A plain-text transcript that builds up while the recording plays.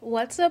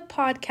What's up,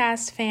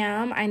 podcast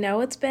fam? I know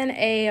it's been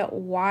a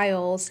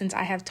while since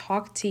I have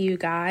talked to you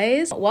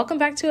guys. Welcome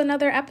back to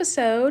another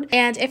episode.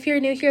 And if you're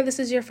new here, this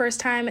is your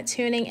first time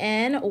tuning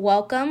in,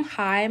 welcome.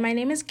 Hi, my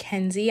name is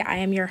Kenzie. I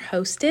am your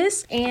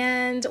hostess,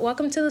 and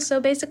welcome to the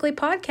So Basically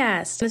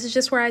podcast. This is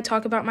just where I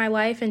talk about my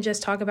life and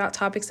just talk about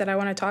topics that I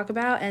want to talk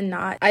about and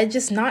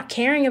not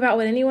caring about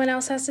what anyone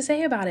else has to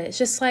say about it. It's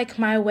just like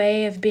my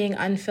way of being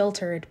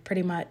unfiltered,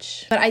 pretty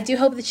much. But I do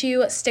hope that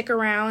you stick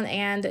around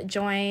and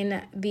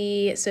join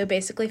the So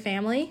Basically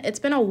family. It's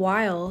been a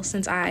while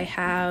since I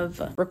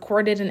have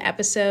recorded an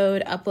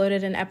episode,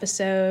 uploaded an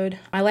episode.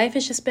 My life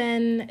has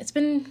it's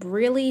been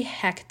really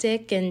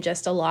hectic and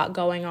just a lot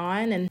going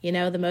on. And,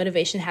 the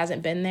motivation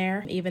hasn't been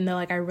there, even though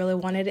I really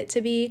wanted it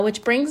to be.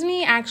 Which brings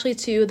me actually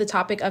to the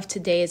topic of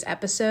today's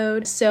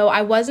episode. So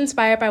I was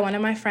inspired by one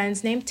of my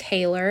friends named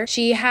Taylor.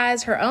 She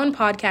has her own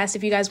podcast.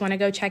 If you guys want to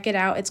go check it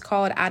out, it's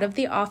called Out of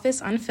the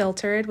Office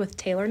Unfiltered with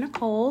Taylor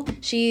Nicole.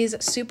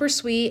 She's super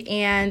sweet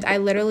and I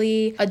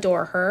literally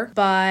adore her.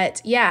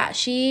 But yeah,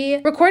 she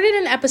recorded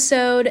an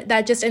episode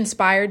that just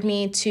inspired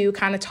me to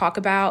kind of talk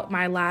about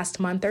my last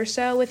month or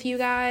so with you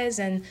guys,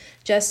 and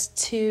just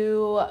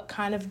to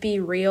kind of be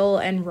real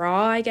and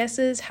raw, I guess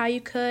is how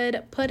you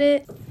could put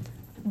it.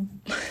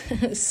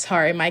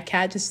 Sorry, my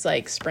cat just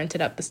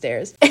sprinted up the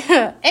stairs.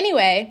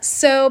 Anyway,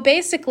 so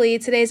basically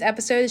today's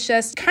episode is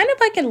just kind of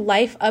like a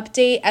life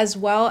update, as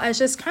well as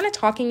just kind of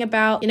talking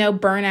about,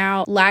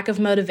 burnout, lack of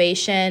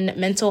motivation,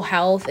 mental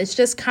health. It's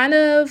just kind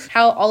of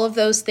how all of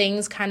those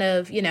things kind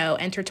of,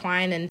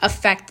 intertwine and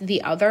affect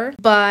the other.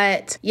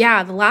 But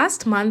yeah, the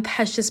last month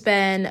has just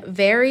been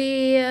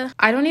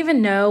I don't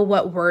even know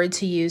what word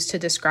to use to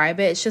describe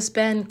it. It's just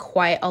been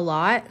quite a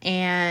lot.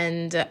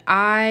 And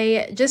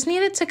I just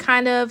needed to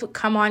kind of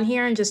come on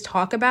here and just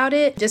talk about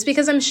it, just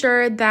because I'm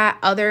sure that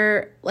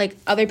other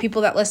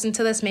people that listen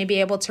to this may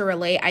be able to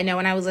relate. I know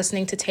when I was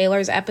listening to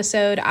Taylor's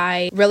episode,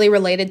 I really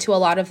related to a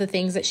lot of the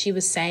things that she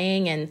was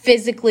saying, and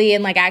physically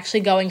and actually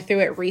going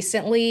through it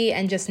recently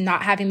and just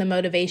not having the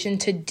motivation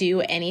to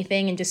do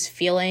anything and just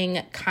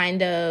feeling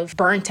kind of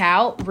burnt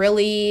out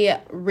really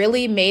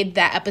made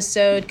that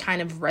episode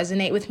kind of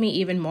resonate with me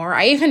even more.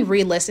 I even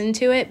re-listened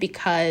to it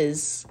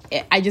because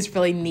I just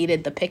really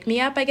needed the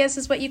pick-me-up, I guess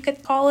is what you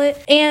could call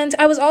it. And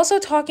I was also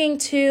talking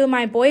to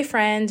my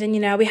boyfriend, and,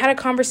 we had a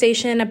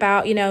conversation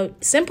about,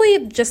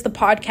 simply just the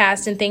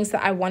podcast and things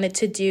that I wanted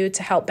to do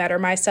to help better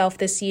myself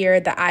this year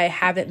that I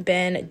haven't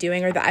been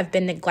doing or that I've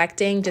been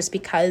neglecting just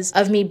because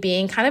of me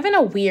being kind of in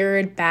a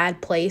weird,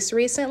 bad place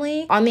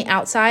recently. On the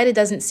outside, it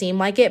doesn't seem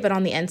like it, but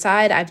on the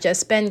inside, I've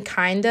just been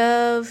kind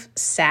of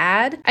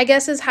sad, I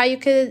guess is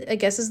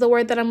the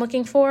word that I'm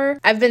looking for.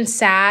 I've been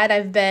sad.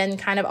 I've been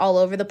kind of all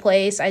over the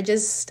place. I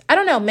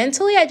don't know,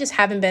 mentally, I just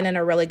haven't been in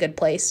a really good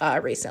place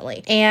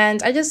recently.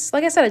 And I just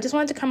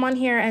wanted to come on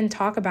here and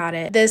talk about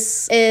it.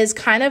 This is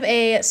kind of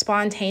a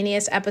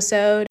spontaneous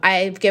episode.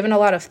 I've given a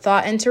lot of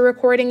thought into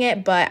recording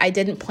it, but I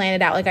didn't plan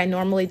it out like I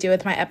normally do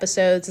with my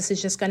episodes. This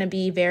is just going to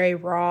be very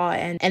raw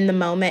and in the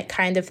moment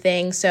kind of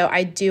thing. So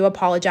I do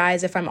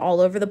apologize if I'm all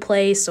over the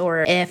place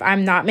or if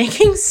I'm not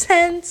making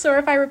sense or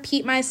if I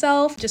repeat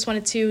myself. Just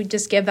wanted to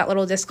just give that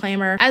little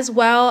disclaimer, as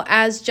well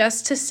as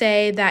just to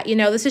say that,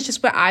 this is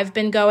just what I've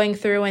been going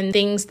through and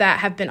things that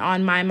have been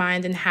on my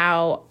mind and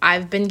how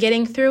I've been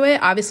getting through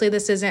it. Obviously,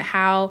 this isn't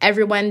how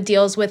everyone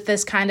deals with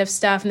this kind of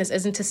stuff, and this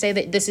isn't to say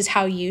that this is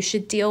how you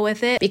should deal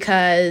with it,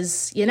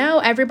 because,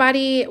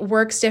 everybody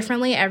works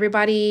differently.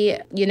 Everybody,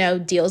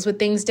 deals with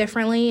things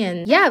differently.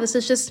 And yeah, this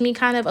is just me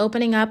kind of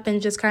opening up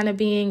and just kind of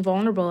being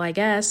vulnerable, I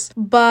guess.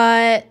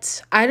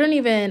 But I don't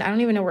even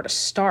know where to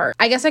start.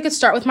 I guess I could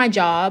start with my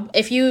job.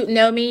 If you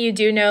know me, you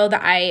do know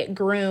that I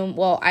groom,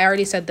 well, I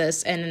already said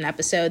this in an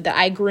episode, that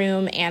I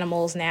groom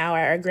animals now.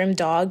 I groom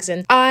dogs,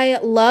 and I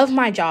love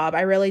my job.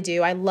 I really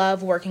do. I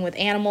love working with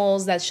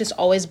animals. That's just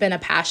always been a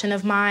passion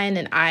of mine,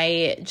 and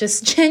I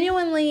just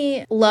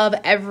genuinely love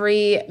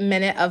every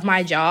minute of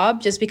my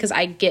job just because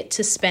I get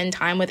to spend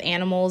time with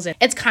animals, and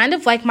it's kind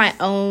of like my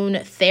own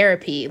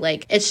therapy.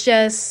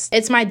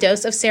 It's my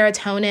dose of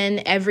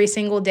serotonin every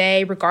single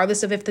day,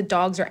 regardless of if the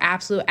dogs are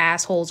absolute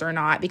assholes or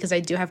not, because I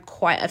do have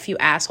quite a few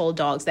asshole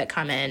dogs that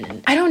come in,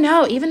 and I don't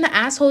know, even the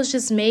assholes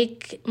just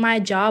make my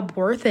job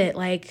worth it.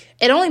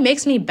 It only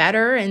makes me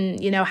better,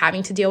 and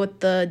having to deal with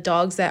the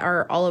dogs that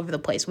are all over the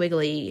place,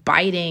 wiggly,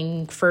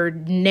 biting for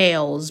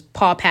nails,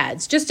 paw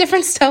pads, just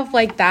different stuff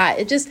like that.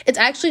 It's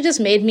actually just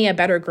made me a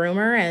better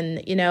groomer,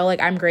 and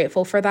I'm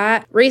grateful for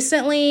that.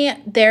 Recently,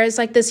 there's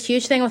this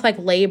huge thing with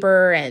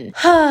labor, and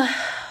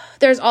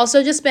there's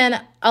also just been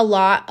a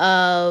lot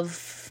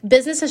of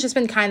business has just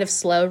been kind of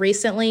slow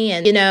recently.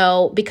 And,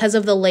 because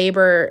of the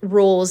labor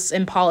rules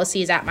and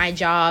policies at my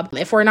job,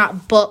 if we're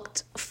not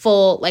booked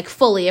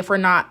fully, if we're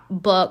not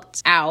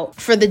booked out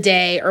for the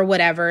day or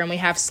whatever, and we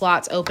have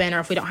slots open, or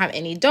if we don't have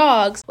any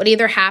dogs, what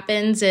either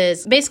happens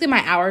is basically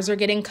my hours are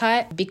getting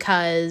cut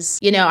because,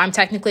 I'm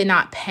technically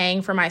not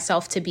paying for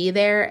myself to be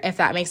there, if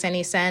that makes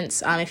any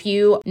sense. If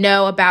you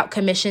know about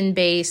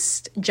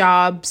commission-based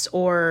jobs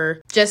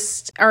or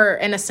just are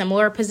in a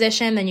similar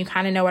position, then you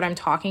kind of know what I'm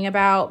talking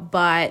about.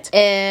 But But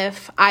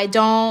if I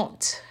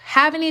don't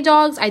have any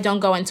dogs, I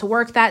don't go into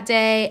work that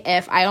day.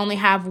 If I only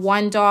have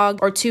one dog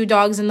or two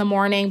dogs in the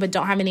morning but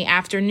don't have any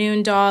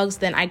afternoon dogs,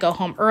 then I go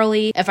home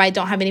early. If I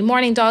don't have any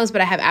morning dogs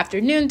but I have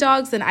afternoon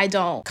dogs, then I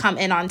don't come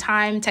in on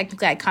time.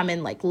 Technically, I come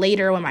in like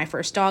later when my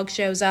first dog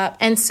shows up.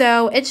 And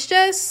so it's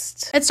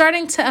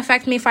starting to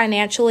affect me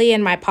financially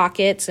in my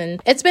pockets.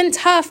 And it's been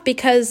tough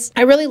because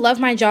I really love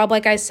my job,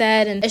 like I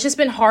said, and it's just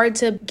been hard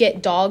to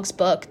get dogs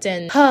booked.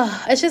 And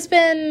it's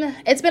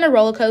been a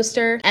roller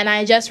coaster. And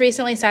I just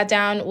recently sat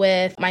down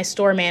with my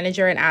store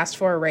manager and asked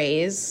for a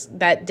raise.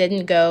 That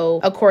didn't go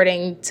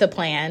according to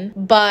plan,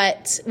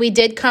 but we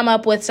did come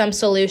up with some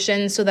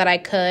solutions so that I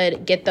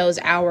could get those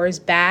hours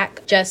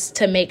back, just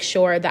to make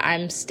sure that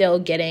I'm still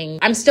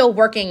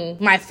working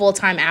my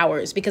full-time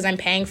hours, because I'm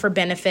paying for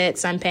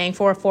benefits, I'm paying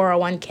for a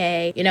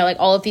 401k, like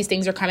all of these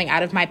things are coming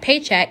out of my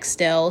paycheck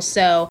still.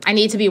 So I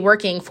need to be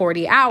working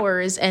 40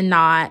 hours and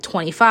not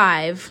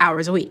 25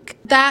 hours a week.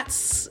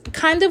 That's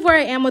kind of where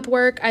I am with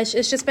work.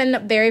 It's just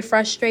been very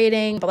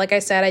frustrating. But like I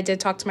said, I did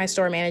talk to my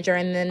store manager,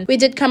 and then we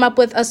did come up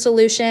with a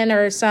solution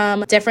or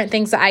some different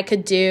things that I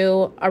could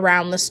do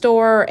around the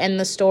store or in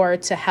the store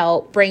to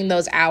help bring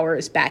those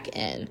hours back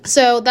in.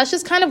 So that's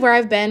just kind of where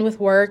I've been with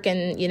work,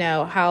 and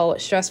how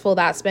stressful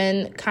that's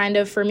been kind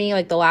of for me.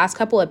 Like the last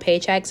couple of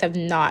paychecks have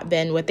not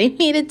been what they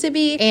needed to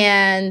be.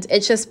 And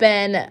it's just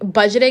been,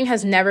 budgeting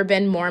has never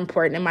been more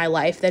important in my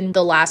life than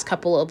the last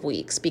couple of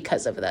weeks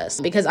because of this.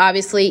 Because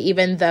obviously,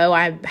 even though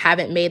I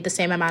haven't made the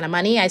same amount of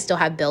money, I still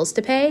have bills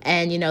to pay,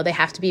 and they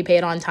have to be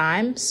paid on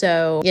time.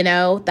 So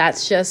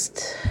that's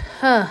just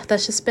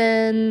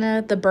been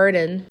the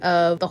burden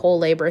of the whole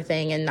labor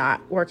thing and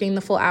not working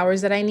the full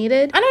hours that I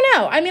needed. I don't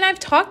know. I mean, I've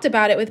talked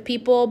about it with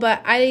people,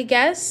 but I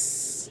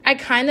guess I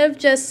kind of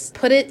just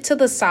put it to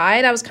the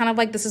side. I was kind of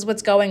like, this is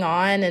what's going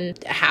on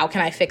and how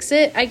can I fix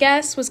it, I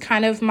guess, was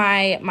kind of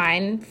my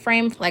mind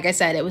frame. Like I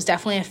said, it was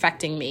definitely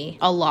affecting me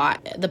a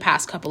lot the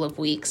past couple of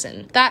weeks.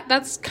 And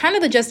that's kind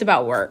of the gist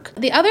about work.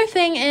 The other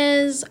thing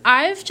is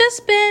I've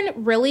just been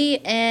really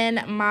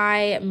in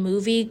my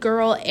movie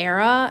girl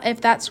era, if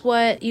that's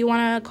what you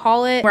want to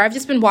call it, where I've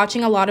just been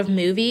watching a lot of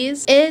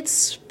movies.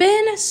 It's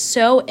been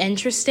so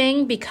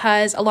interesting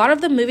because a lot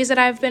of the movies that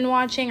I've been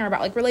watching are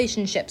about like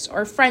relationships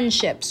or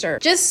friendships, or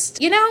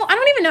just, I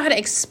don't even know how to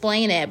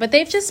explain it, but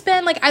they've just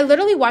been like, I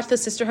literally watched The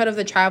Sisterhood of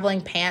the Traveling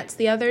Pants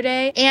the other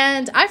day,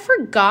 and I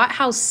forgot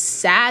how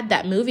sad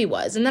that movie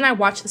was. And then I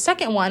watched the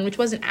second one, which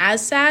wasn't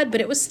as sad,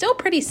 but it was still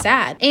pretty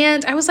sad.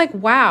 And I was like,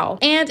 wow.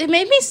 And it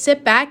made me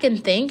sit back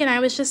and think, and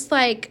I was just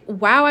like,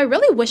 wow, I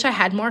really wish I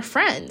had more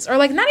friends, or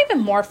like not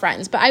even more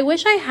friends, but I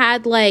wish I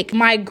had like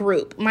my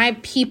group, my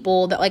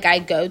people that like I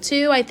go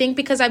to. I think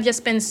because I've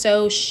just been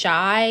so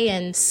shy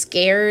and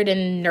scared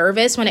and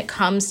nervous when it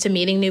comes to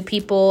meeting new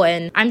people,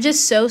 and I'm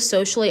just so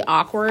socially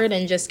awkward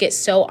and just get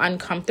so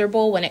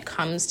uncomfortable when it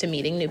comes to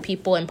meeting new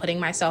people and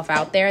putting myself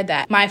out there,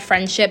 that my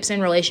friendships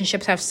and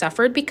relationships have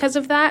suffered because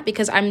of that,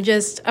 because I'm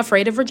just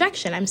afraid of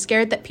rejection. I'm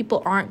scared that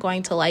people aren't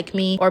going to like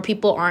me, or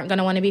people aren't going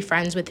to want to be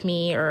friends with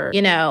me, or,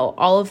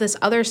 all of this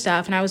other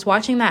stuff. And I was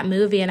watching that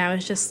movie and I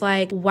was just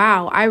like,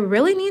 wow, I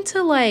really need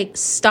to like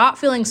stop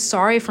feeling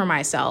sorry for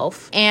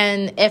myself.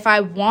 And if I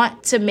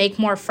want to make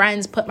more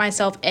friends, put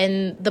myself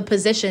in the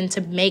position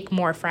to make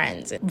more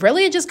friends.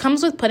 Really, it just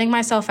comes with putting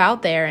myself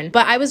out there.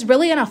 But I was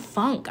really in a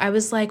funk. I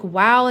was like,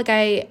 wow, like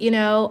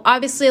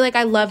obviously like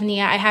I love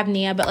Nia. I have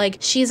Nia, but like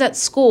she's at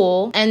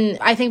school, and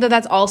I think that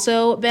that's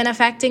also been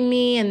affecting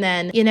me. And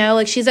then,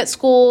 like she's at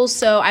school,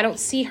 so I don't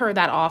see her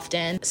that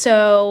often.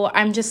 So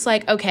I'm just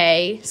like,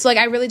 okay, so like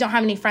I really don't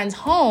have any friends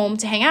home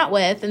to hang out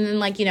with. And then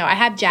like, I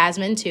have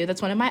Jasmine too.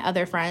 That's one of my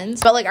other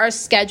friends. But like our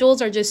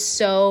schedules are just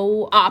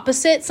so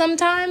opposite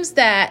sometimes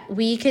that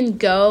we can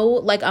go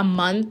like a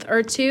month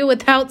or two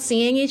without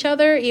seeing each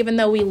other, even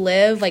though we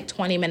live like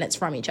 20 minutes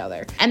from each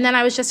other. And then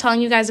I was just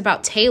telling you guys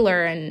about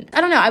Taylor, and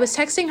I don't know, I was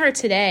texting her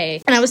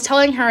today and I was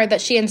telling her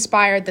that she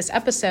inspired this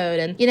episode.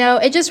 And,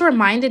 it just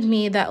reminded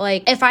me that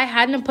like, if I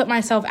hadn't put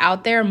myself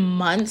out there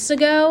months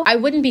ago, I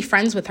wouldn't be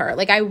friends with her.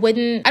 Like I don't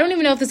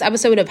even know if this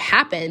episode would have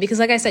happened, because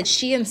like I said,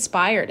 she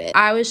inspired it.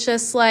 I was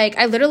just like,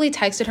 I literally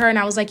texted her and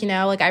I was like,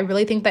 like I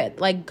really think that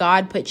like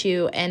God put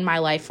you in my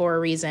life for a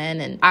reason.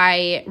 And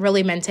I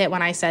really meant it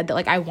when I said that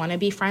like, I want to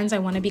be friends. I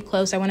want to be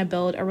close. I want to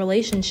build a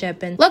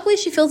relationship. And luckily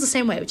she feels the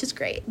same way, which is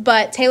great.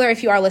 But Taylor,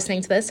 if you are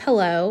listening to this,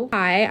 hello.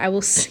 Hi, I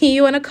will see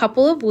you in a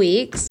couple of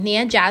weeks.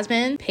 Nia,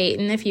 Jasmine,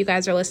 Peyton, if you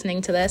guys are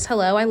listening to this,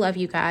 hello. I love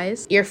you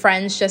guys. Your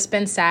friend's just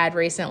been sad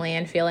recently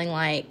and feeling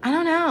like, I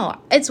don't know.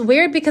 It's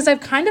weird because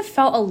I've kind of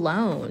felt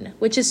alone,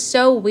 which is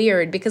so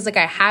weird because like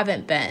I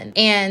haven't been.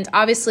 And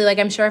obviously like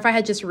I'm sure if I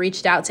had just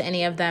reached out to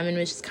any of them and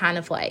was just kind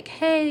of like,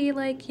 hey,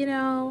 like,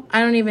 I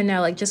don't even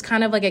know, like just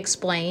kind of like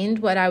explained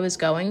what I was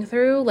going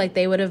through, like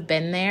they would have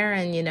been there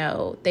and,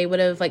 they would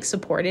have like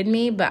supported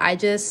me. but I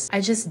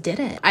just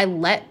didn't. I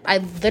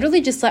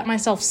literally just let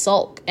myself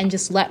sulk and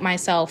just let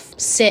myself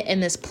sit in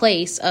this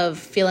place of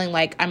feeling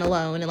like I'm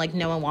alone and like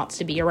no one wants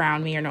to be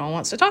around me or no one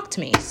wants to talk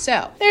to me.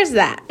 So there's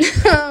that.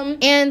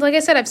 And like I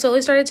said, I've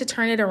slowly started to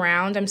turn it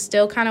around. I'm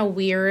still kind of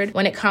weird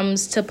when it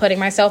comes to putting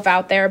myself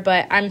out there,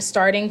 but I'm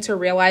starting to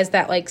realize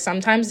that like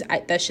sometimes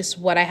that's just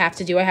what I have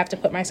to do. I have to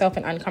put myself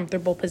in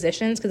uncomfortable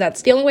positions because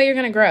that's the only way you're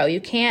going to grow.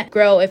 You can't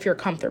grow if you're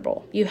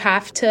comfortable. You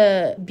have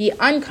to be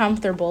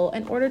uncomfortable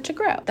in order to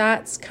grow.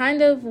 That's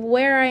kind of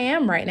where I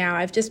am right now.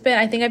 I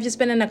think I've just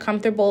been in a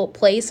comfortable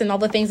place, and all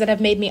the things that have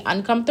made me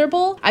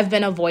uncomfortable, I've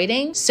been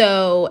avoiding.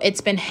 So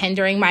it's been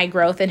hindering my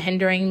growth and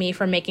hindering me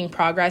from making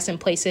progress in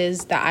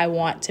places that I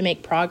want to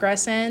make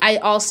progress in. I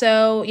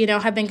also,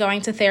 have been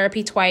going to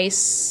therapy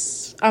twice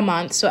a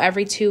month, so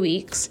every 2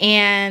 weeks.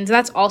 And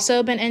that's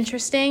also been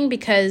interesting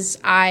because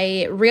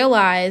I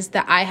realized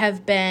that I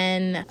have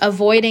been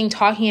avoiding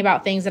talking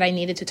about things that I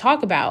needed to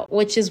talk about,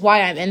 which is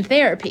why I'm in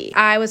therapy.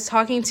 I was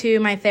talking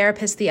to my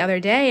therapist the other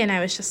day and I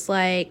was just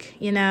like,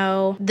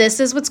 this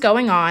is what's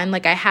going on.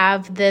 Like I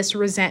have this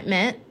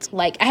resentment,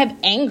 like I have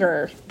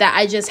anger that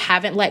I just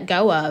haven't let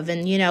go of.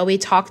 And, we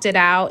talked it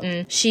out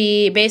and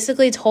she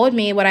basically told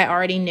me what I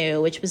already knew,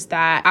 which was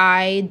that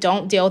I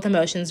don't deal with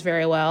emotions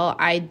very well.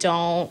 I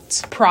don't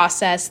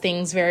process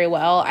things very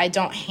well. I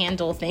don't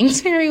handle things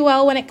very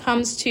well when it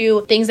comes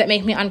to things that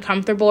make me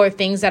uncomfortable or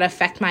things that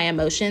affect my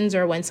emotions,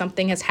 or when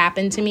something has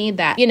happened to me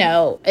that,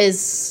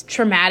 is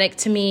traumatic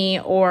to me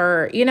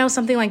or,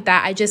 something like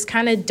that. I just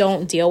kind of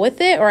don't deal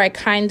with it, or I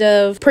kind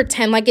of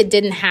pretend like it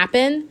didn't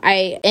happen.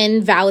 I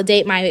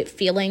invalidate my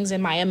feelings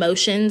and my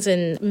emotions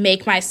and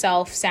make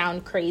myself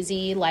sound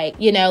crazy. Like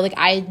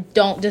I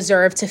don't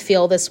deserve to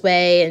feel this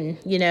way and,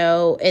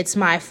 it's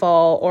my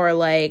fault, or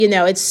like,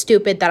 it's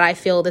stupid that I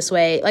feel this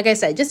way. Like I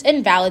said, just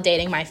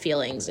invalidating my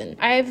feelings. And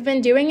I've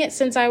been doing it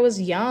since I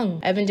was young.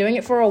 I've been doing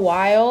it for a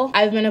while.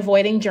 I've been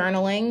avoiding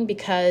journaling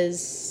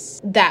because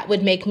that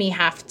would make me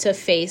have to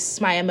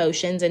face my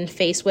emotions and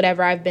face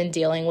whatever I've been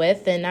dealing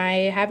with, and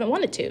I haven't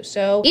wanted to.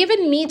 So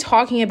even me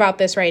talking about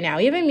this right now,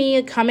 even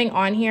me coming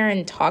on here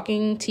and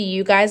talking to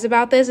you guys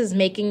about this is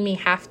making me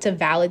have to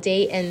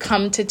validate and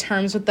come to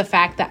terms with the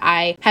fact that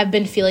I have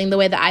been feeling the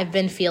way that I've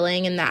been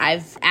feeling, and that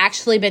I've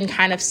actually been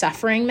kind of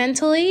suffering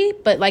mentally,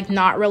 but like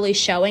not really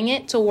showing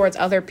it towards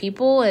other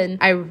people. And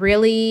I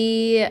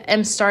really am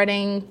it's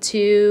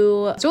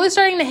really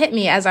starting to hit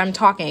me as I'm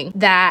talking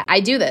that I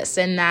do this,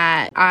 and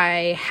that I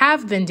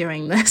have been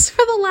doing this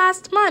for the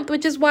last month,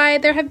 which is why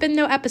there have been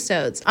no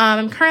episodes.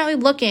 I'm currently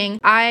looking.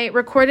 I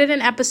recorded an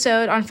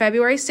episode on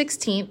February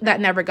 16th that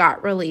never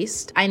got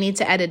released. I need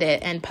to edit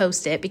it and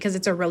post it because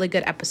it's a really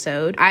good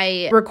episode.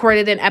 I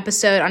recorded an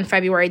episode on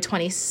February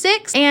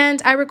 26th,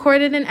 and I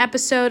recorded an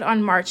episode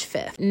on March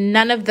 5th.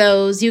 None of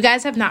those, you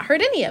guys have not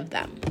heard any of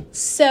them.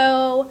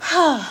 So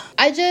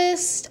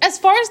as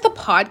far as the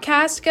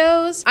podcast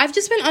goes, I've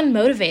just been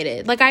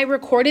unmotivated. Like I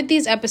recorded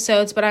these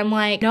episodes, but I'm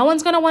like, no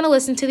one's going to want to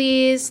listen to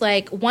these.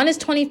 Like one is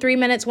 23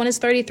 minutes, one is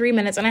 33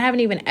 minutes, and I haven't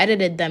even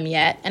edited them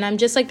yet. And I'm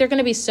just like, they're going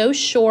to be so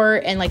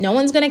short and like no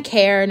one's going to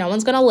care. No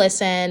one's going to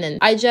listen. And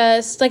I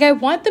just I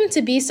want them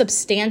to be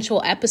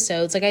substantial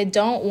episodes. Like I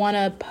don't want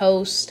to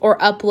post or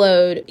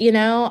upload,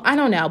 I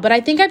don't know. But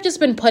I think I've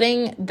just been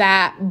putting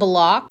that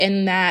block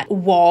and that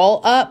wall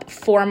up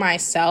for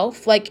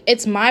myself. Like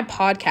it's my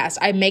podcast.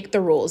 I make the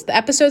rules. The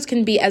episodes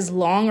can be as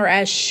long or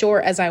as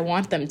short as I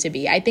want them to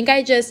be. I think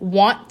I just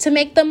want to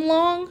make them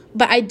long,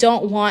 but I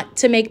don't want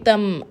to make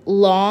them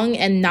long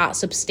and not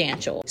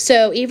substantial.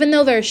 So even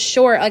though they're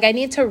short, like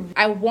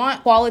I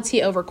want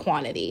quality over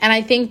quantity. And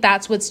I think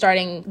that's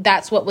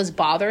what was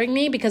bothering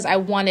me, because I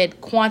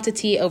wanted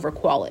quantity over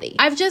quality.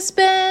 I've just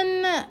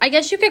been, I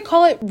guess you could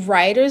call it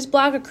writer's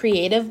block, a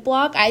creative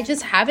block. I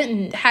just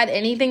haven't had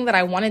anything that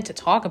I wanted to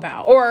talk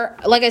about. Or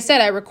like I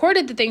said, I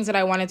recorded the things that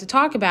I wanted to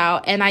talk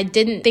about and I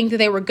didn't think that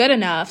they were good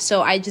enough.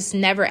 So I just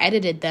never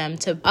edited them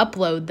to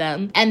upload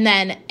them. And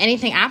then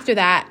anything after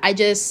that, I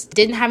just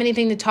didn't have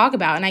anything to talk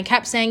about. And I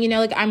kept saying,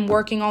 I'm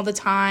working all the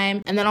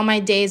time. And then on my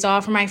days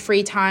off or my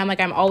free time, like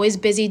I'm always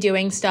busy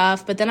doing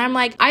stuff. But then I'm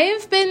like, I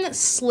have been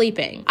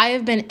sleeping. I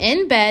have been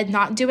in bed,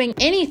 not doing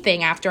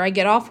anything after I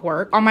get off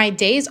work. On my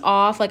days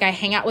off, like I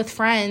hang out with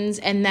friends.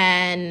 And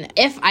then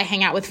if I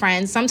hang out with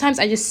friends, sometimes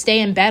I just stay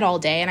in bed all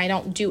day and I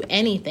don't do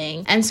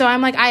anything. And so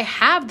I'm like, I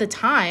have the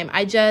time.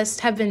 I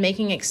just have been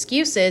making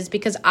excuses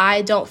because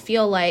I don't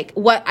feel like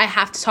what I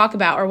have to talk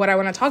about or what I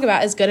want to talk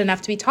about is good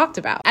enough to be talked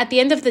about. At the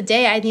end of the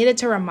day, I needed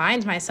to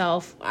remind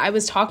myself. I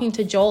was talking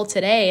to Joel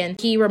today and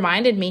he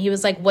reminded me, he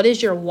was like, what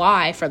is your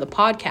why for the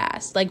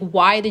podcast? Like,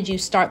 why did you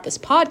start this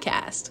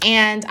podcast?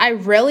 And I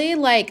really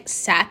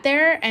sat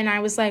there and I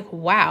was like,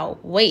 wow,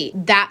 wait,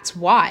 that's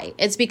why.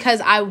 It's because because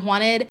I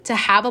wanted to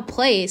have a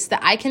place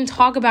that I can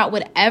talk about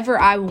whatever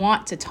I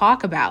want to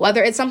talk about,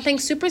 whether it's something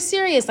super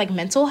serious like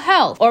mental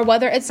health, or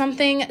whether it's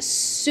something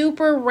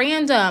super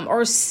random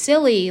or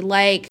silly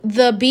like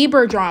the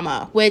Bieber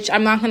drama, which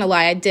I'm not gonna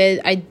lie,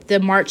 the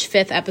March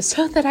 5th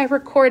episode that I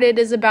recorded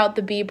is about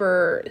the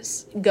Bieber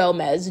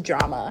Gomez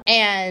drama,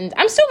 and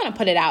I'm still gonna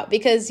put it out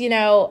because, you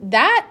know,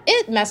 that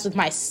it messed with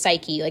my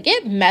psyche. Like,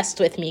 it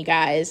messed with me,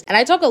 guys, and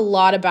I talk a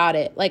lot about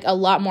it, like a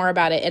lot more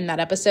about it in that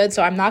episode,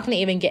 so I'm not gonna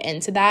even get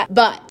into that.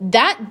 But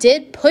that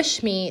did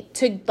push me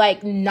to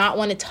like not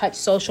want to touch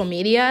social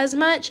media as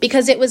much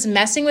because it was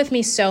messing with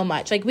me so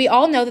much. Like, we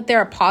all know that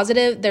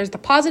there's the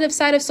positive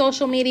side of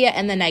social media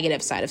and the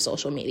negative side of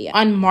social media.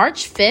 On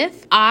March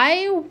 5th,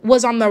 I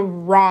was on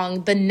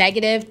the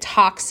negative,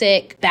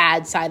 toxic,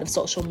 bad side of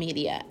social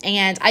media,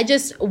 and I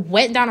just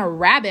went down a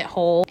rabbit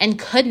hole and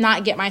could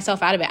not get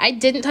myself out of it. I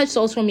didn't touch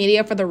social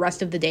media for the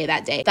rest of the day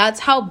that day. That's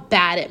how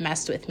bad it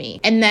messed with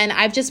me. And then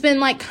I've just been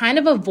like kind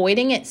of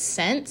avoiding it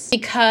since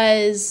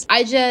because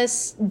I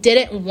just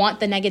didn't want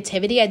the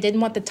negativity. I didn't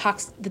want the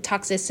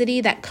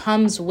toxicity that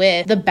comes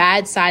with the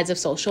bad sides of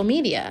social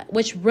media,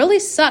 which really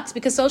sucks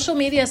because social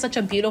media is such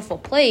a beautiful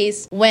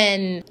place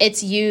when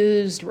it's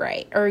used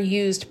right or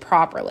used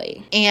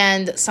properly.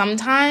 And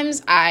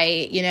sometimes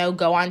I,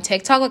 go on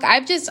TikTok. Like,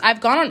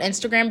 I've gone on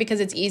Instagram because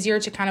it's easier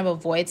to kind of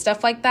avoid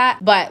stuff like that.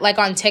 But like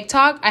on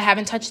TikTok, I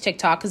haven't touched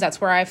TikTok because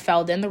that's where I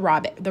fell in the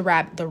rabbit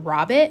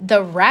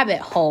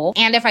hole.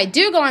 And if I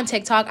do go on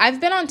TikTok, I've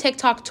been on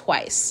TikTok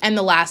twice in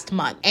the last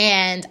month.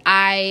 And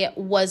I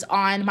was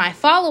on my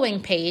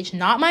following page,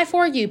 not my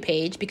For You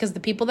page, because the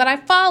people that I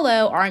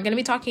follow aren't going to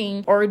be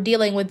talking or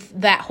dealing with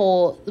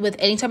with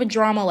any type of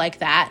drama like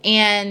that.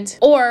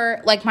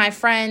 Or like my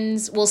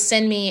friends will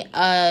send me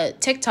a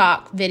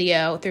TikTok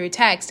video through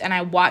text and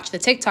I watch the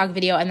TikTok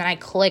video and then I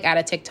click out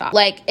of TikTok.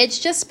 Like,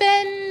 it's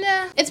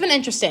been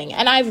interesting.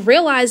 And I've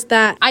realized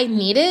that I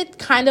needed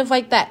kind of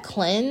like that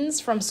cleanse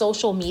from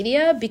social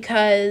media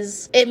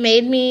because it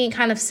made me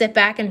kind of sit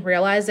back and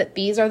realize that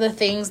these are the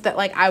things that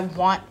like I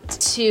want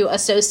to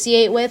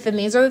associate with and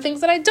these are the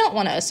things that I don't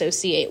want to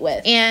associate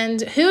with.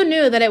 And who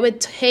knew that it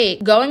would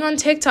take going on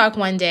TikTok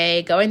one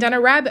day, going down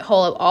a rabbit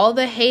hole of all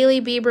the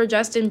Hailey Bieber,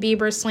 Justin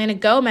Bieber, Selena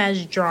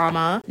Gomez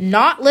drama,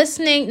 not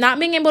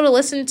being able to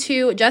listen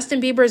to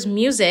Justin Bieber's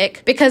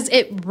music because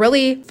it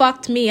really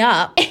fucked me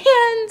up.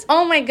 And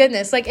oh my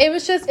goodness, like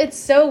it's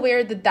so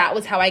weird that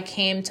was how I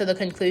came to the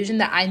conclusion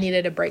that I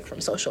needed a break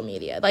from social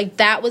media. Like,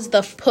 that was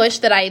the push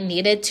that I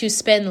needed to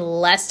spend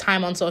less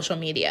time on social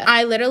media.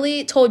 I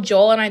literally told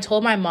Joel and I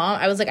told my mom,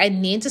 I was like, I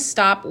need to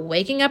stop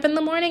waking up in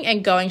the morning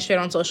and going straight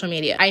on social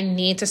media. I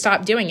need to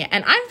stop doing it.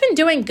 And I've been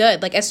doing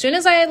good. Like, as soon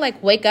as I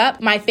like wake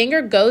up, my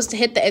finger goes to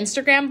hit the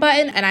Instagram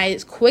button and I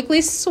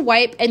quickly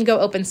swipe and go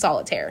open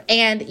solitaire.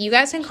 And you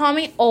guys can call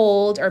me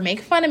old or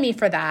make fun of me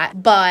for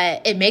that,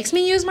 but it makes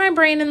me use my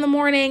brain in the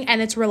morning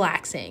and it's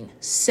relaxing.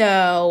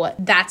 So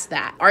that's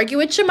that. Argue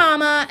with your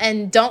mama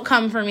and don't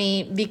come for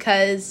me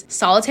because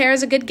solitaire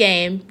is a good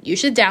game. You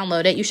should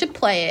download it. You should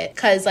play it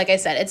because, like I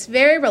said, it's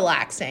very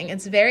relaxing.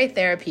 It's very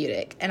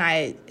therapeutic. And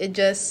I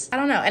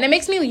don't know. And it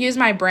makes me use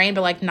my brain,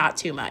 but like not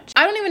too much.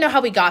 I don't even know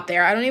how we got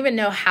there. I don't even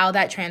know how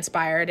that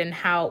transpired and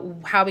how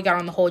we got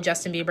on the whole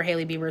Justin Bieber,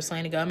 Hailey Bieber,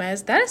 Selena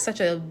Gomez. That is such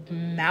a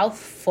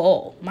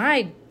mouthful.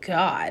 My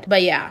God.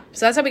 But yeah,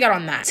 so that's how we got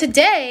on that.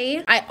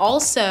 Today, I've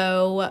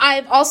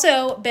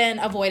also been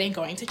avoiding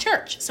going to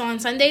church. So on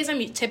Sundays,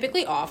 I'm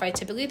typically off. I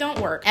typically don't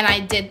work. And I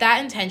did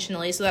that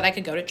intentionally so that I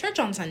could go to church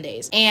on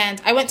Sundays. And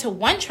I went to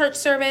one church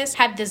service,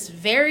 had this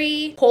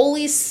very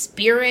Holy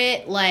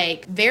Spirit,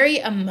 like very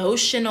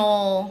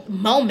emotional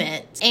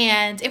moment.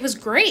 And it was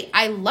great.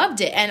 I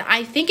loved it. And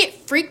I think it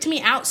freaked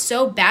me out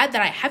so bad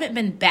that I haven't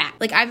been back.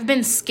 Like, I've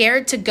been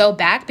scared to go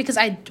back because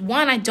I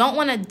don't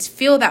want to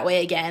feel that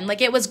way again.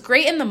 Like, it was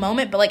great in the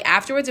moment, but like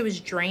afterwards it was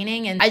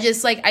draining and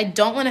I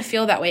don't want to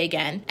feel that way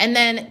again. And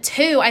then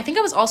 2, I think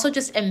I was also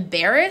just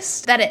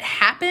embarrassed that it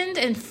happened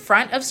in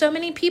front of so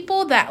many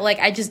people that like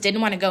I just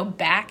didn't want to go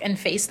back and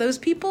face those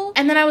people.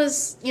 And then I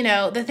was,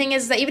 the thing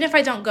is that even if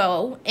I don't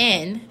go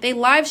in, they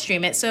live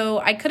stream it, so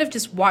I could have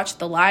just watched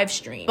the live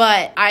stream.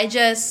 But I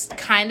just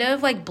kind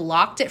of like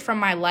blocked it from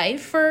my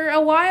life for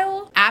a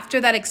while after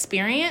that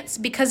experience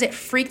because it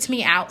freaked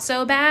me out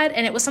so bad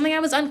and it was something I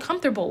was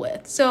uncomfortable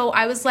with. So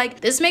I was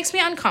like, this makes me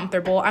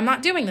uncomfortable. I'm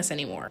not doing this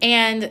anymore.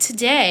 And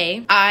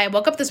today I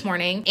woke up this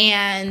morning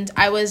and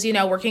I was,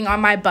 working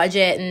on my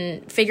budget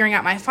and figuring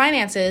out my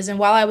finances. And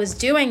while I was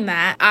doing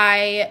that,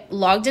 I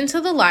logged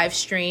into the live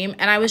stream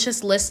and I was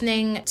just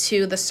listening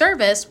to the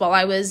service while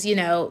I was,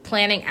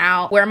 planning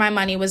out where my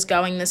money was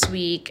going this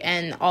week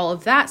and all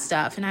of that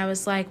stuff. And I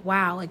was like,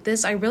 wow, like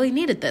this, I really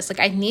needed this. Like,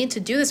 I need to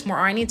do this more,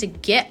 or I need to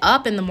get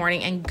up in the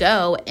morning and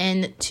go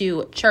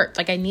into church.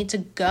 Like, I need to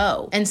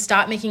go and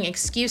stop making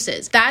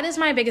excuses. That is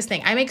my biggest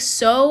thing. I make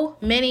so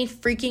many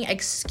freaking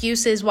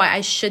excuses why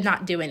I should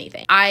not do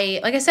anything.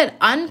 Like I said,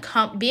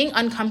 being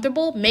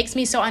uncomfortable makes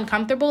me so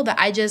uncomfortable that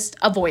I just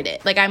avoid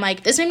it. Like, I'm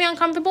like, this made me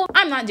uncomfortable,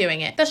 I'm not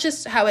doing it. That's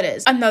just how it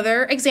is.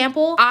 Another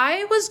example,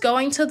 I was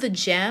going to the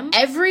gym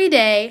every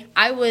day.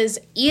 I was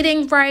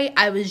eating right.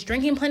 I was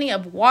drinking plenty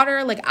of water.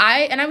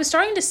 I was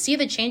starting to see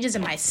the changes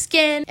in my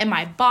skin and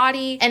my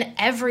body and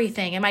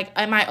everything, and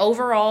my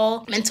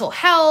overall mental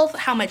health,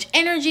 how much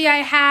energy I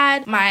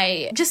had,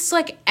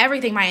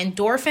 everything, my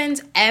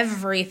endorphins,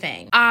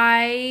 everything.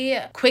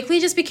 I quickly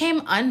just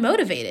became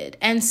unmotivated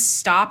and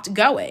stopped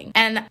going.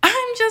 And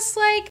I'm just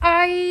like,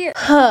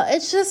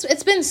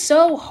 it's been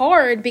so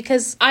hard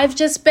because I've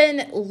just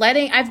been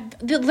literally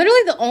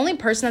the only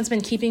person that's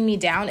been keeping me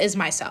down is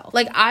myself.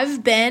 Like,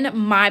 I've been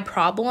my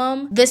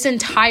problem this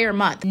entire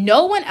month.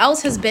 No one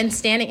else has been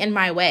standing in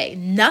my way.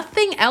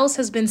 Nothing else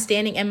has been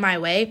standing in my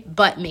way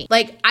but me.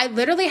 Like, I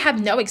literally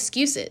have no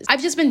excuses.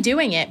 I've just been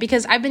doing it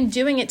because I've been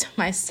doing it to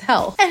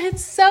myself. And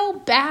it's so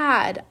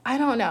bad. I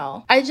don't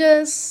know. Like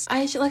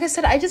I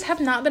said, I just have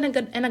not been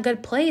in a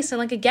good place. And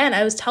like, again,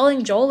 I was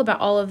telling Joel about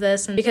all of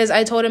this, and because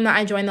I told him that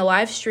I joined the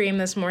live stream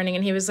this morning,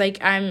 and he was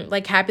like, I'm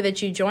like happy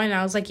that you joined. And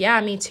I was like, yeah,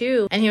 me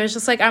too. And he was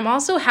just like, I'm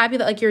also happy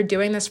that like you're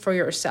doing this for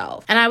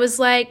yourself. And I was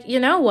like, you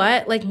know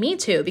what? Like, me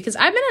too, because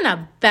I've been in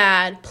a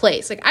bad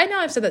place. Like, I know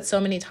I've said that so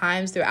many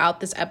times throughout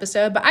this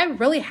episode, but I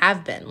really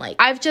have been. Like,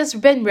 I've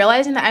just been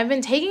realizing that I've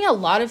been taking a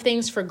lot of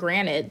things for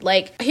granted.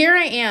 Like, here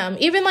I am,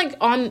 even like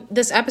on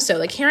this episode,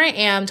 like here I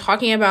am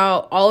talking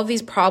about all of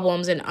these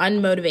problems and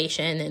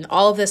unmotivation and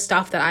all of this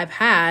stuff that I've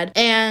had.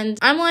 And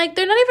I'm like,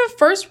 they're not even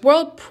first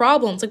world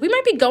problems. Like, we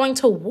might be going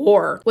to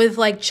war with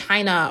like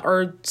China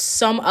or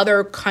some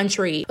other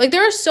country. Like,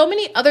 there are so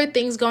many other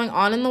things going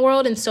on in the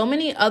world and so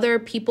many other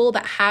people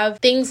that have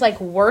things like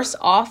worse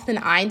off than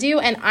I do.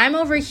 And I'm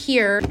over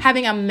here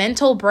having a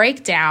mental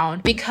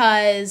breakdown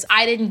because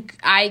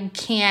I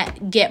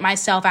can't get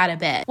myself out of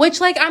bed,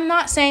 which, like, I'm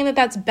not saying that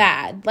that's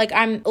bad.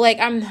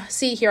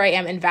 See, here I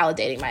am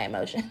invalidating my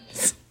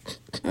emotions.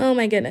 Oh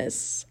my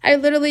goodness. I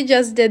literally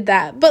just did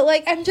that. But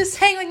like, I'm just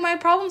saying, like, my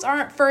problems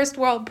aren't first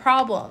world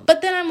problems.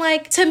 But then I'm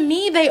like, to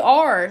me, they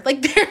are.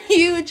 Like, they're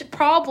huge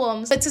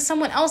problems. But to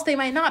someone else, they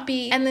might not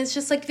be. And it's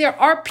just like, there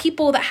are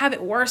people that have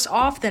it worse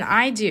off than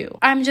I do.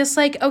 I'm just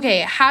like,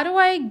 okay, how do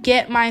I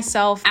get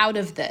myself out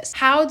of this?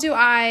 How do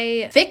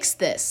I fix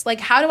this?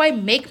 Like, how do I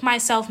make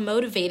myself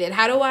motivated?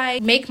 How do I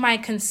make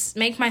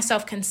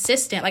myself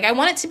consistent? Like, I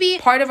want it to be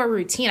part of a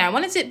routine. I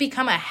want it to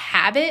become a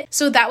habit.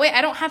 So that way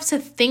I don't have to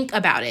think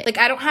about it. Like,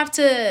 I don't have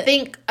to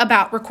think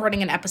about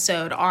recording an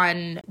episode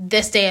on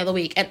this day of the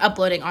week and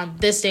uploading on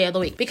this day of the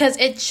week, because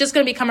it's just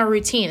going to become a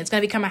routine. It's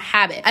going to become a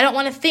habit. I don't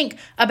want to think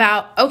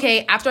about,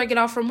 okay, after I get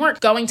off from work,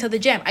 going to the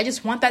gym. I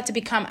just want that to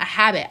become a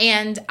habit.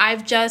 And I'm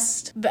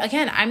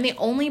the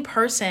only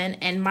person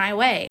in my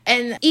way.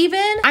 And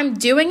even I'm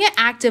doing it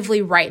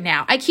actively right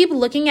now. I keep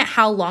looking at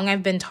how long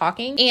I've been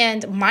talking.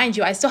 And mind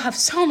you, I still have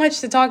so much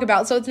to talk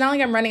about. So it's not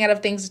like I'm running out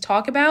of things to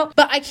talk about,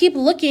 but I keep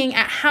looking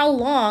at how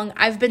long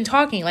I've been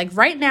talking. Like,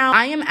 right now,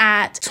 I am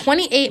at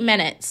 28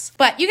 minutes,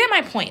 but you get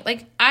my point.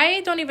 Like,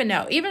 I don't even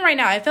know. Even right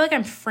now, I feel like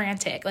I'm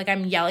frantic. Like,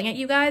 I'm yelling at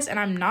you guys and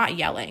I'm not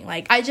yelling.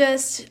 Like, I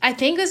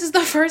think this is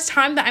the first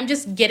time that I'm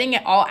just getting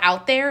it all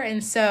out there.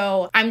 And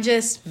so I'm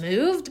just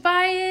moved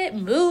by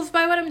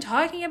what I'm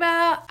talking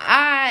about.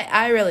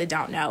 I really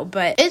don't know,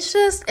 but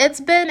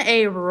it's been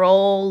a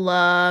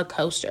roller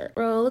coaster.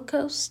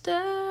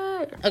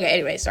 Okay,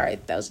 anyway, sorry.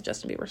 That was a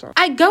Justin Bieber song.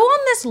 I go on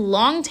this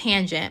long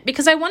tangent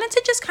because I wanted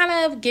to just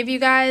kind of give you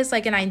guys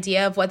like an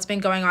idea of what's been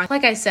going on.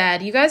 Like I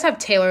said, you guys have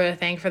Taylor to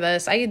thank for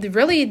this. I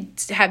really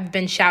have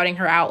been shouting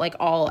her out like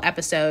all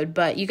episode,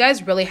 but you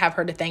guys really have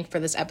her to thank for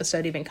this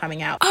episode even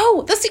coming out.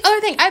 Oh, that's the other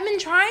thing. I've been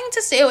trying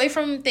to stay away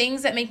from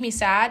things that make me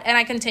sad, and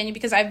I continue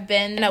because I've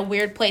been in a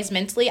weird place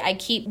mentally. I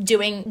keep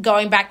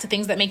going back to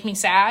things that make me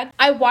sad.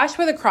 I watched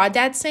Where the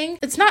Crawdads Sing.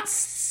 It's not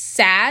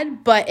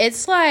sad, but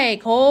it's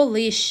like,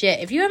 holy shit.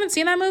 If you haven't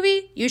seen that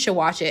movie, you should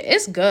watch it.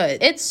 It's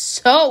good. It's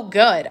so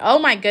good. Oh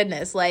my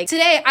goodness. Like,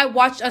 today I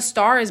watched A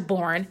Star Is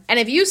Born, and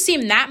if you've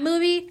seen that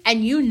movie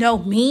and you know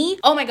me,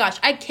 oh my gosh,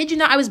 I kid you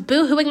not, I was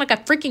boo-hooing like a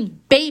freaking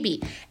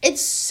baby.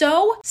 It's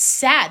so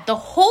sad. The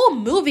whole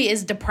movie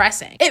is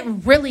depressing. It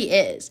really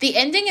is. The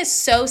ending is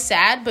so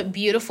sad but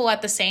beautiful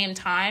at the same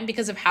time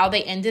because of how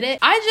they ended it.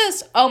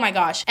 Oh my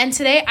gosh. And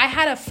today I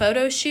had a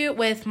photo shoot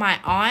with my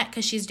aunt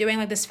because she's doing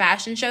like this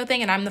fashion show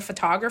thing, and I'm the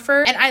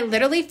photographer, and I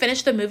literally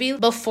finished the movie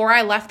before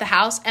I left the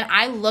house, and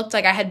I looked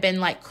like I had been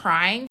like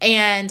crying,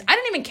 and I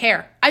didn't even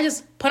care. I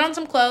just put on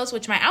some clothes,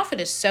 which my outfit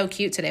is so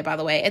cute today, by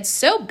the way. It's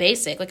so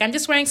basic. Like, I'm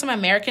just wearing some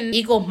American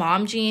Eagle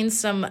mom jeans,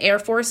 some Air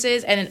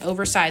Forces, and an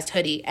oversized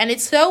hoodie. And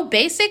it's so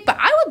basic, but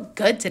I look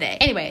good today.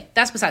 Anyway,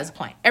 that's besides the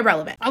point.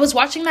 Irrelevant. I was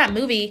watching that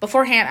movie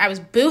beforehand. I was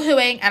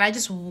boo-hooing, and I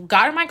just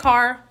got in my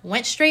car,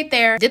 went straight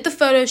there, did the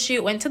photo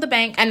shoot, went to the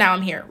bank, and now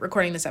I'm here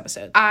recording this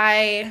episode.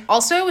 I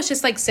also was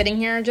just like sitting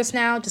here just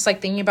now, just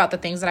like thinking about the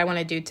things that I want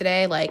to do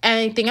today. Like,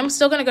 I think I'm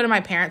still going to go to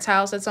my parents'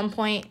 house at some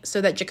point so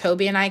that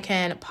Jacoby and I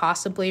can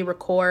possibly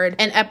record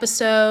an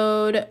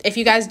episode. If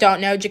you guys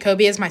don't know,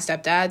 Jacoby is my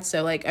stepdad,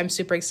 so like I'm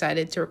super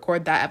excited to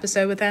record that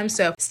episode with him,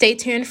 so stay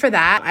tuned for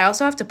that. I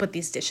also have to put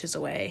these dishes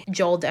away.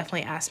 Joel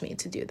definitely asked me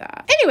to do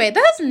that. Anyway,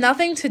 that has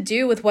nothing to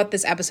do with what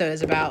this episode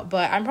is about,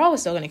 but I'm probably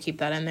still going to keep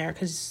that in there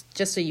because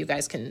just so you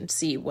guys can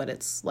see what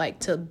it's like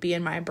to be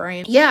in my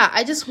brain. Yeah,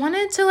 I just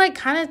wanted to like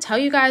kind of tell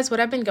you guys what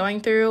I've been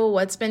going through,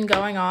 what's been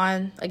going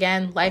on.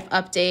 Again, life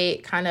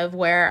update, kind of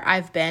where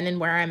I've been and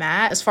where I'm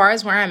at. As far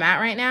as where I'm at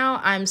right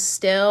now, I'm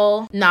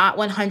still not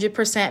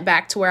 100%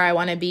 back to where I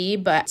want to be,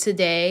 but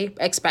today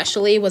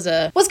especially was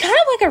kind of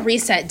like a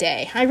reset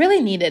day. I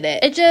really needed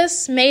it. It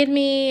just made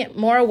me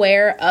more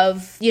aware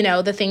of, you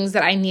know, the things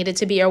that I needed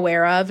to be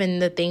aware of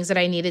and the things that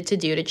I needed to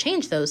do to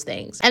change those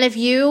things. And if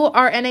you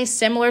are in a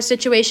similar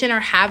situation or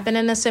have been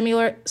in a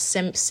similar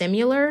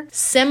situation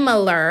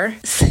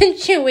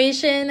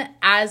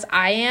as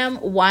I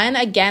am,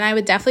 again, I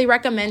would definitely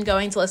recommend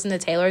going to listen to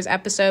Taylor's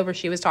episode where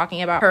she was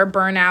talking about her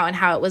burnout and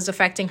how it was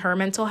affecting her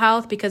mental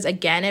health, because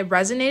again, it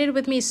resonated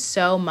with me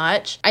so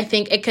much. I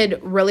think it could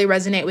really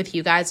resonate with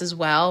you guys as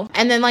well.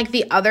 And then like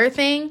the other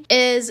thing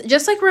is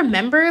just like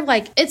remember,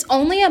 like it's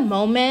only a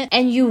moment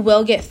and you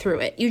will get through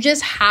it. You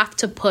just have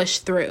to push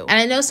through. And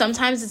I know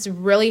sometimes it's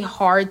really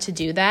hard to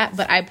do that,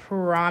 but I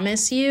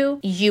promise you,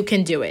 you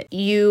can do it.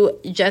 You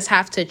just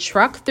have to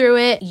truck through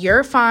it.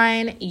 You're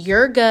fine.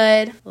 You're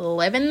good.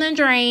 Living the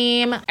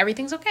dream.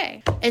 Everything's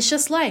okay. It's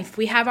just life.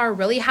 We have our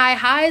really high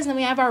highs and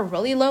we have our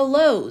really low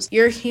lows.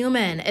 You're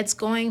human. It's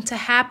going to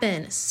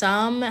happen.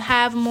 Some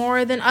have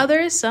more than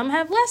others. Some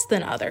have less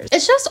than others.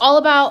 It's just all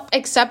about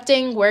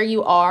accepting where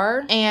you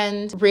are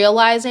and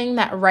realizing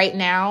that right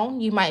now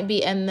you might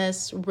be in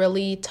this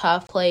really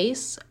tough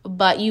place,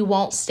 but you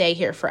won't stay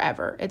here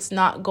forever. It's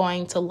not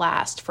going to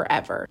last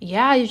forever.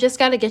 Yeah, you just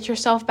got to get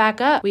yourself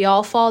back up. We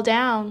all fall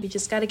down. You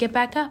just got to get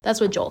back up.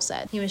 That's what Joel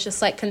said. He was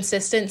just like,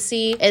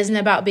 consistency isn't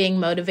about being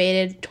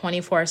motivated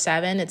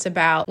 24/7. It's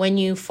about when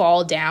you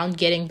fall down,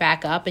 getting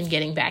back up and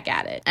getting back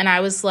at it. And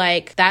I was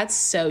like, that's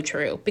so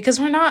true, because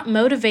we're not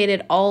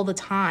motivated all the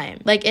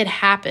time. Like, it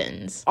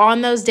happens.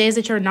 On those days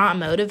that you're not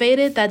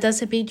motivated, that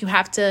doesn't mean you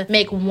have to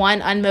make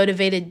one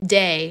unmotivated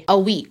day a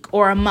week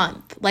or a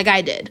month like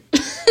I did.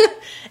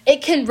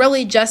 It can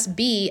really just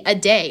be a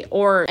day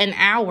or an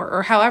hour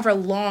or however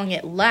long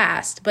it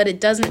lasts, but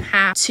it doesn't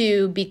have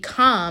to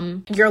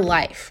become your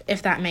life,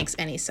 if that makes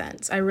any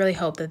sense. I really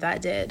hope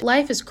that did.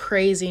 Life is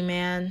crazy,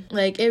 man.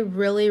 Like, it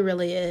really,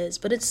 really is,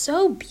 but it's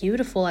so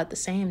beautiful at the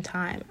same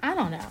time. I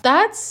don't know.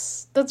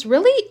 That's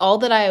really all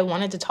that I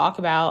wanted to talk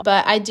about,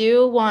 but I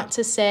do want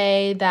to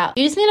say that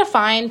you just need to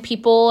find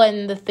people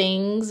and the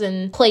things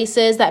and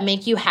places that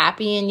make you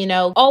happy, and, you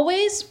know,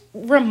 always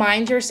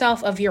remind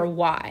yourself of your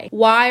why.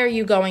 Why are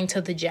you going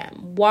to the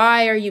gym?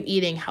 Why are you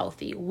eating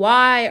healthy?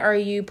 Why are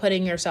you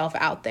putting yourself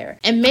out there?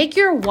 And make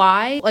your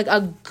why like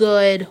a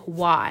good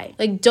why.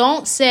 Like,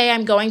 don't say I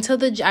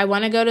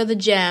want to go to the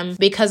gym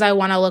because I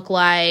want to look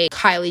like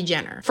Kylie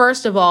Jenner.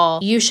 First of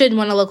all, you shouldn't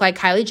want to look like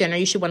Kylie Jenner.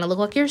 You should want to look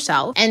like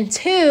yourself. And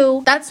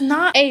two, that's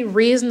not a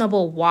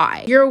reasonable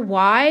why. Your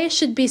why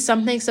should be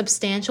something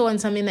substantial and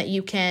something that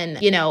you can,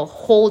 you know,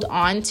 hold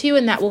on to,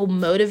 and that will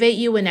motivate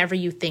you whenever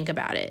you think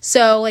about it.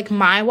 So like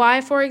my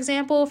why, for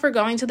example, for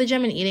going to the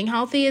gym and eating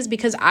healthy is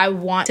because I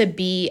want to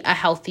be a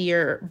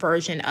healthier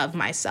version of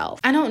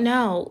myself. I don't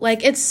know.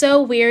 Like, it's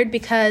so weird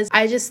because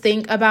I just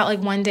think about like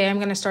one day I'm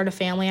going to start a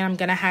family and I'm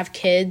going to have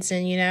kids,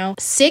 and, you know,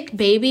 sick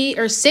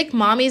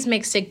mommies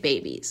make sick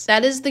babies.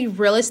 That is the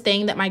realest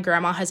thing that my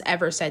grandma has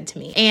ever said to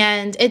me.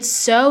 And it's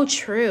so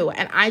true.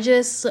 And I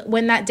just,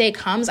 when that day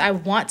comes, I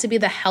want to be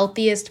the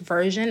healthiest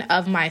version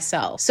of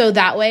myself. So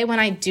that way, when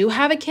I do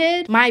have a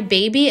kid, my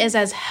baby is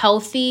as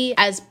healthy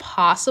as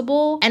possible.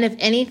 And if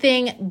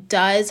anything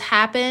does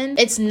happen,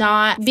 it's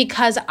not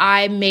because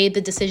I made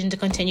the decision to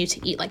continue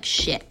to eat like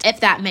shit, if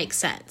that makes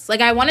sense.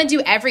 Like, I want to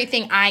do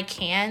everything I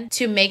can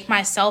to make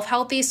myself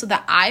healthy so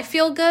that I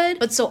feel good,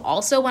 but so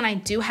also when I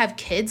do have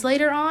kids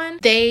later on,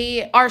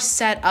 they are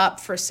set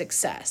up for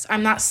success.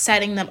 I'm not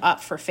setting them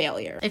up for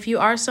failure. If you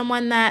are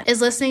someone that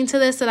is listening to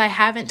this that I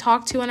haven't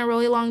talked to in a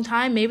really long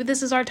time, maybe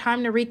this is our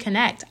time to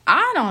reconnect.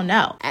 I don't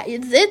know.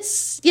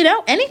 It's, you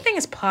know, anything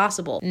is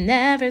possible.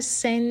 Never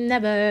say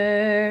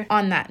never. together.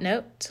 On that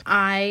note,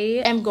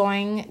 I am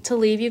going to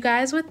leave you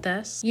guys with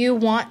this. You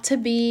want to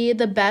be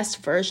the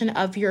best version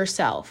of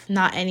yourself,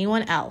 not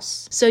anyone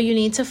else. So you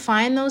need to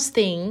find those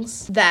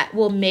things that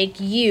will make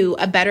you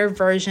a better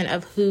version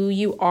of who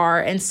you are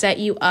and set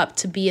you up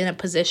to be in a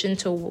position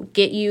to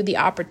get you the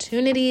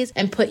opportunities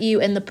and put you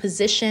in the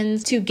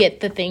positions to get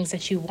the things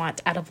that you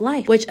want out of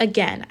life, which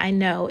again, I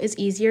know is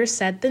easier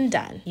said than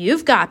done.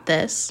 You've got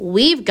this.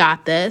 We've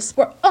got this.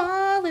 We're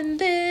all in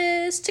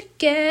this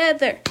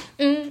together.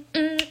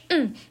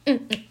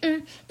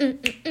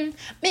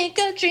 Make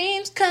our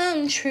dreams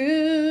come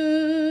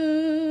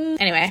true.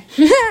 Anyway,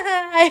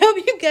 I hope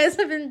you guys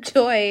have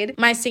enjoyed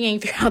my singing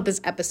throughout this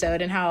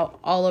episode and how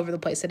all over the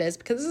place it is,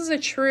 because this is a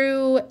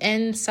true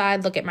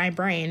inside look at my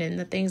brain and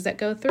the things that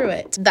go through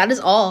it. That is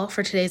all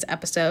for today's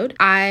episode.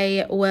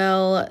 I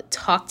will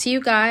talk to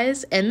you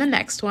guys in the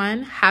next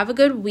one. Have a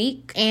good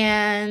week,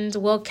 and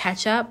we'll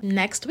catch up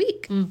next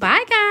week.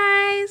 Bye,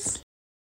 guys.